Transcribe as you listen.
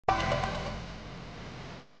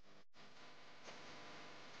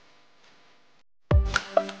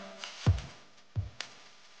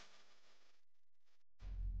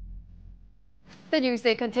The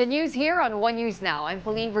Newsday continues here on One News Now. I'm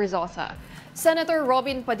Pauline Verzosa. Senator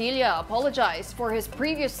Robin Padilla apologized for his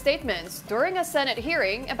previous statements during a Senate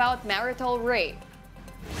hearing about marital rape.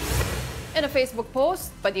 In a Facebook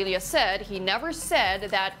post, Padilla said he never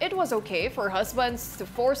said that it was okay for husbands to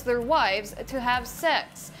force their wives to have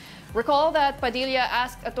sex. Recall that Padilla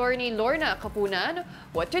asked attorney Lorna Kapunan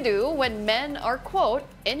what to do when men are, quote,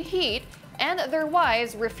 in heat and their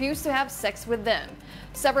wives refuse to have sex with them.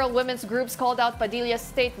 Several women's groups called out Padilla's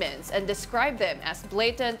statements and described them as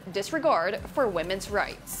blatant disregard for women's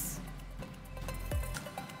rights.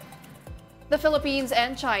 The Philippines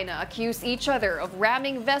and China accused each other of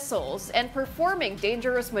ramming vessels and performing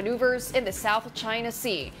dangerous maneuvers in the South China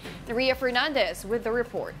Sea. Maria Fernandez with the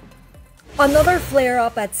report. Another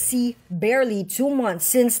flare-up at sea barely 2 months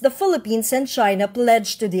since the Philippines and China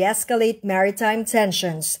pledged to de-escalate maritime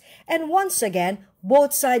tensions. And once again,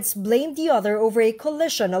 both sides blamed the other over a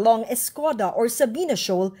collision along Escoda or Sabina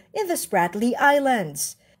Shoal in the Spratly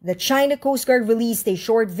Islands. The China Coast Guard released a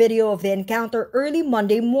short video of the encounter early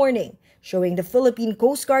Monday morning, showing the Philippine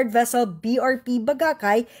Coast Guard vessel BRP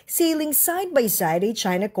Bagakay sailing side by side a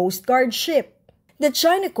China Coast Guard ship. The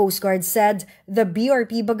China Coast Guard said the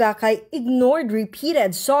BRP Bagakay ignored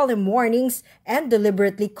repeated solemn warnings and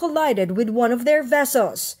deliberately collided with one of their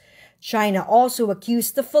vessels. China also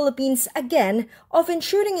accused the Philippines again of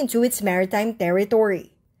intruding into its maritime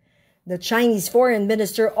territory. The Chinese foreign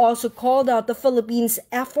minister also called out the Philippines'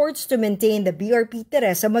 efforts to maintain the BRP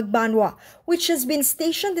Teresa Magbanwa, which has been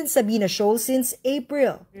stationed in Sabina Shoal since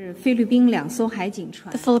April. The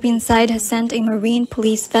Philippine side has sent a marine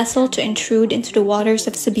police vessel to intrude into the waters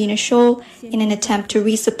of Sabina Shoal in an attempt to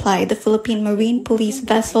resupply the Philippine Marine Police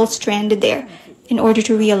vessel stranded there in order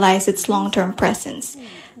to realize its long-term presence.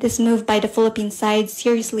 This move by the Philippine side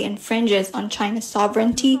seriously infringes on China's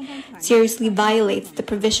sovereignty, seriously violates the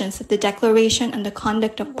provisions of the Declaration on the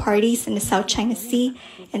Conduct of Parties in the South China Sea,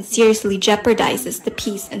 and seriously jeopardizes the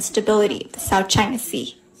peace and stability of the South China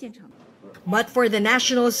Sea. But for the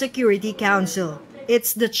National Security Council,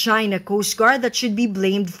 it's the China Coast Guard that should be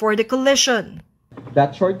blamed for the collision.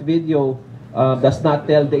 That short video does not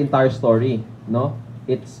tell the entire story, no?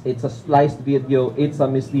 It's a sliced video, it's a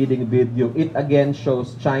misleading video. It again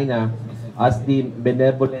shows China as the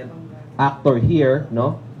benevolent actor here,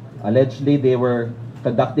 no? Allegedly, they were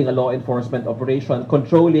conducting a law enforcement operation,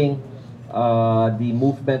 controlling the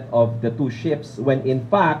movement of the two ships, when in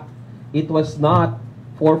fact, it was not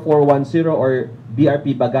 4410 or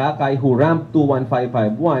BRP Bagakay who rammed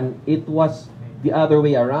 21551. It was the other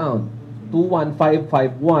way around.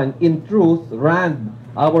 21551, in truth, rammed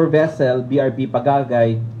our vessel, BRP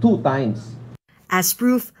Bagakay, 2 times. As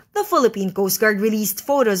proof, the Philippine Coast Guard released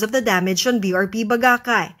photos of the damage on BRP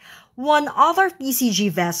Bagakay. One other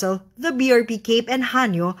PCG vessel, the BRP Cape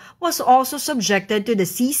Enhanyo, was also subjected to the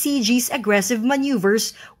CCG's aggressive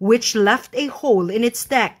maneuvers, which left a hole in its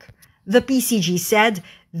deck. The PCG said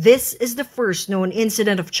this is the first known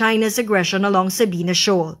incident of China's aggression along Sabina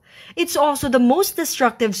Shoal. It's also the most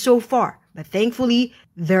destructive so far, but thankfully,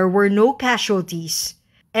 there were no casualties.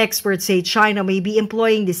 Experts say China may be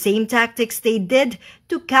employing the same tactics they did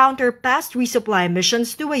to counter past resupply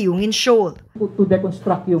missions to Ayungin Shoal. To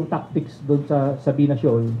deconstruct yung tactics doon sa Sabina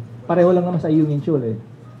Shoal, pareho lang naman sa Ayungin Shoal eh.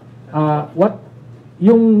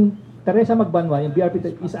 Yung Teresa Magbanwa, yung BRP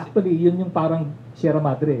is actually yun yung parang Sierra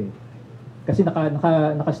Madre eh. Kasi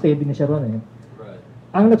naka-steady na siya ron eh. Right.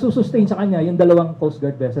 Ang nagsusustain sa kanya yung dalawang Coast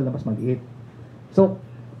Guard vessel na mas maliit. So,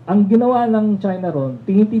 ang ginawa ng China ron,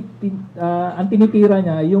 ang tinitira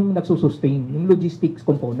niya yung nagsusustain, yung logistics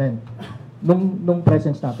component nung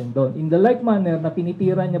presence natin doon. In the like manner na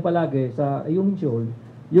tinitira niya palagi sa yung shoal,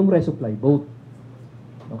 yung resupply boat.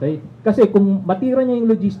 Okay? Kasi kung matira niya yung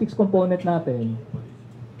logistics component natin,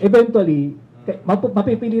 eventually,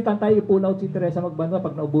 mapipilitan tayo i-pull out si Teresa Magbanwa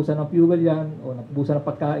pag naubusan ng fuel yan o naubusan ng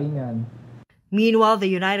pagkain yan. Meanwhile, the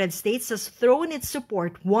United States has thrown its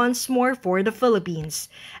support once more for the Philippines.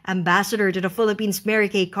 Ambassador to the Philippines Mary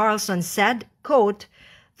Kay Carlson said, quote,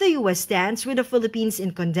 "The U.S. stands with the Philippines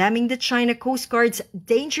in condemning the China Coast Guard's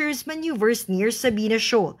dangerous maneuvers near Sabina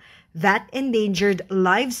Shoal that endangered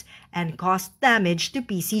lives and caused damage to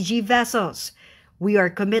PCG vessels. We are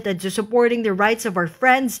committed to supporting the rights of our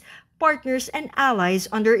friends, partners, and allies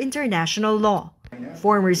under international law."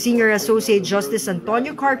 Former Senior Associate Justice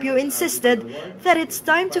Antonio Carpio insisted that it's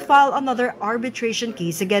time to file another arbitration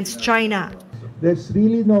case against China. There's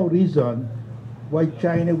really no reason why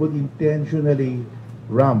China would intentionally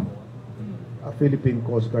ram a Philippine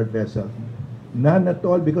Coast Guard vessel. None at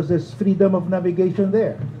all, because there's freedom of navigation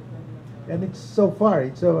there. And it's so far,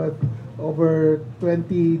 it's over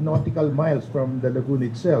 20 nautical miles from the lagoon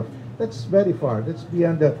itself. That's very far. That's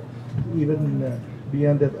beyond the, even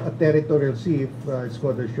beyond a territorial sea, if it's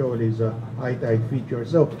called a shoal, is a high tide feature.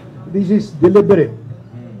 So this is deliberate.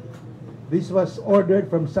 This was ordered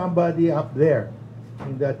from somebody up there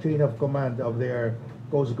in the chain of command of their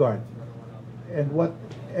Coast Guard. And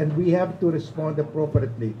we have to respond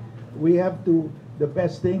appropriately. We have to, the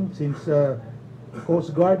best thing, since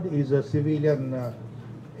Coast Guard is a civilian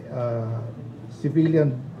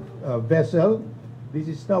vessel, this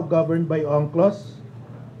is now governed by UNCLOS.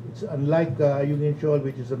 It's unlike Union Shoal,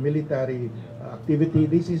 which is a military activity.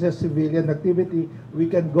 This is a civilian activity. We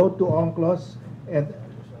can go to UNCLOS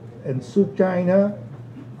and sue China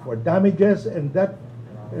for damages, and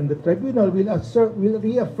the tribunal will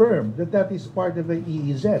reaffirm that that is part of the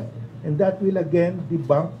EEZ, and that will again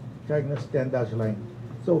debunk China's 10-dash line.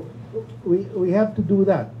 So we have to do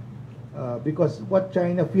that because what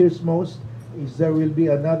China fears most is there will be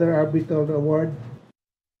another arbitral award.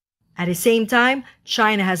 At the same time,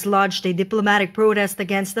 China has lodged a diplomatic protest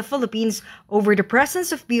against the Philippines over the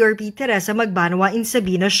presence of BRP Teresa Magbanua in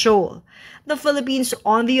Sabina Shoal. The Philippines,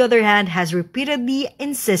 on the other hand, has repeatedly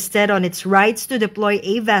insisted on its rights to deploy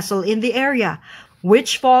a vessel in the area,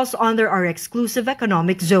 which falls under our exclusive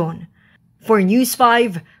economic zone. For News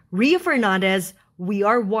 5, Ria Fernandez, We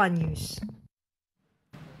Are One News.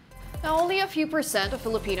 Now, only a few percent of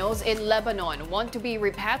Filipinos in Lebanon want to be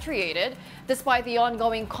repatriated despite the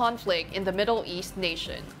ongoing conflict in the Middle East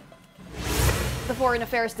nation. The Foreign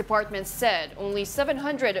Affairs Department said only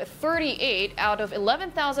 738 out of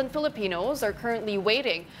 11,000 Filipinos are currently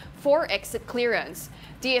waiting for exit clearance.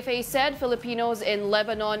 DFA said Filipinos in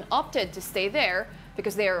Lebanon opted to stay there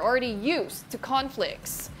because they are already used to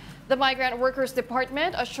conflicts. The Migrant Workers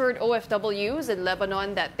Department assured OFWs in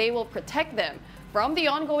Lebanon that they will protect them from the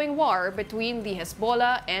ongoing war between the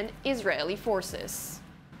Hezbollah and Israeli forces.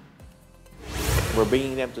 We're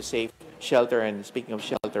bringing them to safe shelter, and speaking of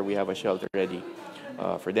shelter, we have a shelter ready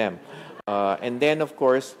for them. And then, of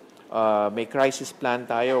course, may crisis plan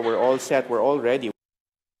tayo. We're all set, we're all ready.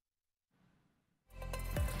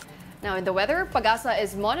 Now in the weather, Pagasa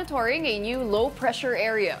is monitoring a new low-pressure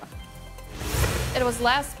area. It was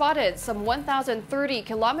last spotted some 1,030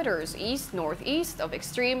 kilometers east-northeast of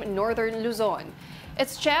extreme northern Luzon.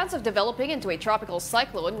 Its chance of developing into a tropical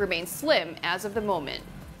cyclone remains slim as of the moment.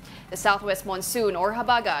 The southwest monsoon, or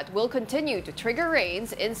habagat, will continue to trigger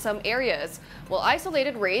rains in some areas, while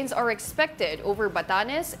isolated rains are expected over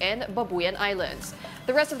Batanes and Babuyan Islands.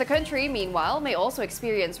 The rest of the country, meanwhile, may also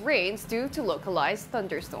experience rains due to localized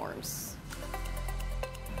thunderstorms.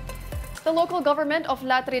 The local government of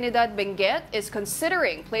La Trinidad, Benguet, is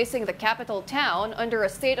considering placing the capital town under a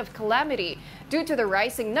state of calamity due to the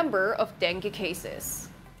rising number of dengue cases.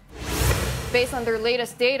 Based on their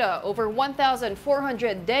latest data, over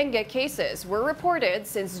 1,400 dengue cases were reported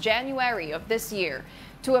since January of this year.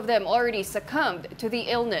 2 of them already succumbed to the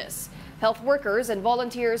illness. Health workers and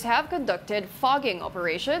volunteers have conducted fogging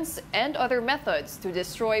operations and other methods to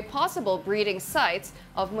destroy possible breeding sites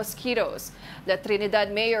of mosquitoes. La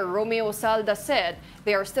Trinidad Mayor Romeo Salda said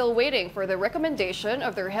they are still waiting for the recommendation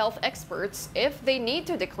of their health experts if they need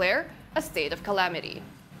to declare a state of calamity.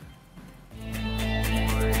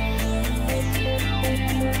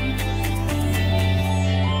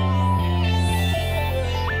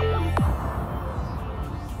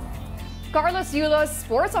 Carlos Yulo's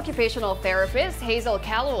sports occupational therapist, Hazel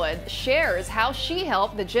Callowwood, shares how she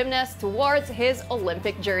helped the gymnast towards his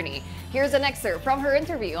Olympic journey. Here's an excerpt from her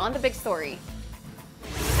interview on The Big Story.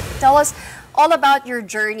 Tell us all about your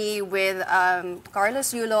journey with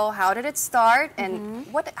Carlos Yulo. How did it start, and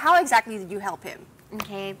how exactly did you help him?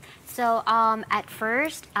 Okay, so at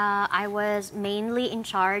first I was mainly in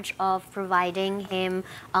charge of providing him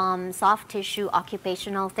soft tissue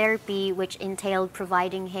occupational therapy, which entailed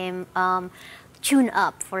providing him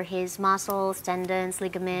tune-up for his muscles, tendons,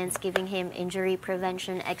 ligaments, giving him injury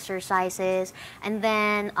prevention exercises. And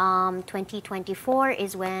then 2024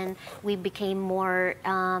 is when we became more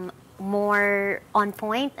on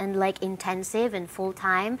point and like intensive and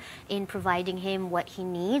full-time in providing him what he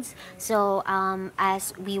needs. So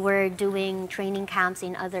as we were doing training camps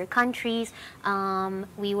in other countries,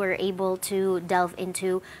 we were able to delve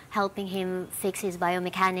into helping him fix his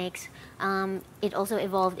biomechanics. It also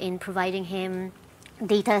evolved in providing him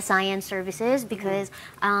data science services, because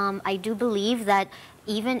I do believe that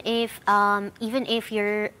even if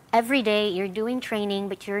you're every day you're doing training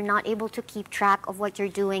but you're not able to keep track of what you're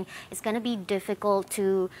doing, it's going to be difficult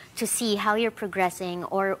to see how you're progressing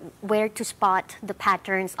or where to spot the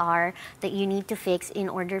patterns are that you need to fix in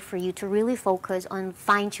order for you to really focus on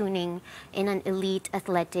fine-tuning in an elite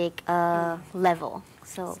athletic level.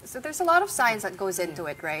 So there's a lot of science that goes into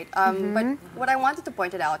it, right? But what I wanted to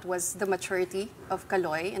point it out was the maturity of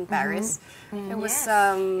Kaloy in Paris. It was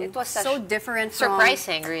so different,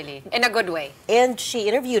 surprising, really, in a good way. And she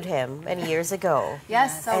interviewed him many years ago.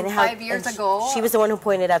 Yes, 5 years ago. She was the one who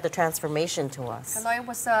pointed out the transformation to us. Kaloy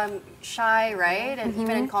was shy, right? And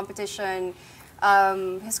even in competition,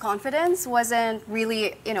 his confidence wasn't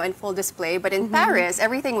really, in full display. But in Paris,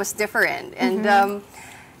 everything was different. And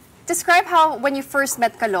describe how, when you first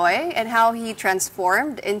met Kaloy, and how he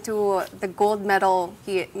transformed into the gold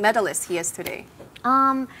medalist he is today.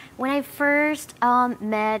 When I first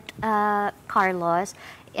met Carlos,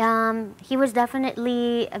 he was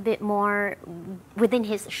definitely a bit more within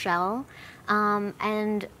his shell.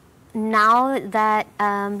 And now that,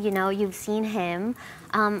 you've seen him,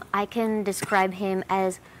 I can describe him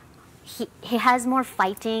as he has more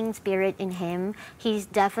fighting spirit in him. He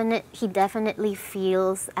definitely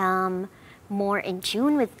feels more in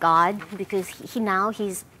tune with God, because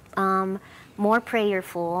he's more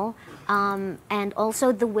prayerful, and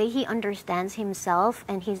also the way he understands himself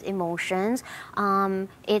and his emotions.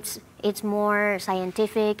 It's more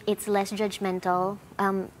scientific. It's less judgmental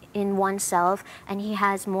in oneself, and he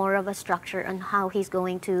has more of a structure on how he's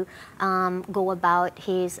going to go about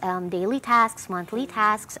his daily tasks, monthly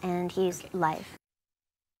tasks, and his life.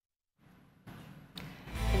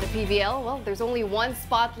 In the PBL, well, there's only one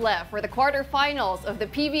spot left for the quarterfinals of the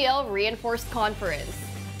PBL Reinforced Conference.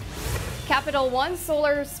 Capital One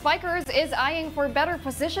Solar Spikers is eyeing for better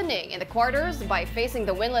positioning in the quarters by facing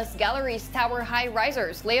the winless Galleries Tower High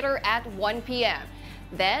Risers later at 1 p.m.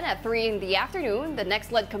 Then at 3 in the afternoon, the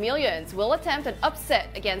next led Chameleons will attempt an upset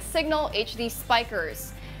against Signal HD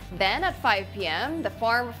Spikers. Then at 5 p.m., the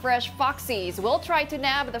Farm Fresh Foxies will try to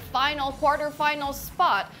nab the final quarterfinal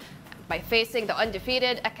spot by facing the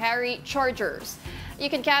undefeated Akari Chargers. You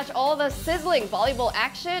can catch all the sizzling volleyball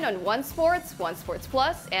action on One Sports, One Sports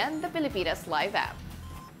Plus, and the Pilipinas Live app.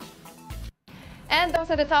 And those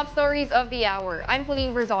are the top stories of the hour. I'm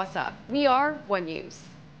Pauline Verzosa. We are One News.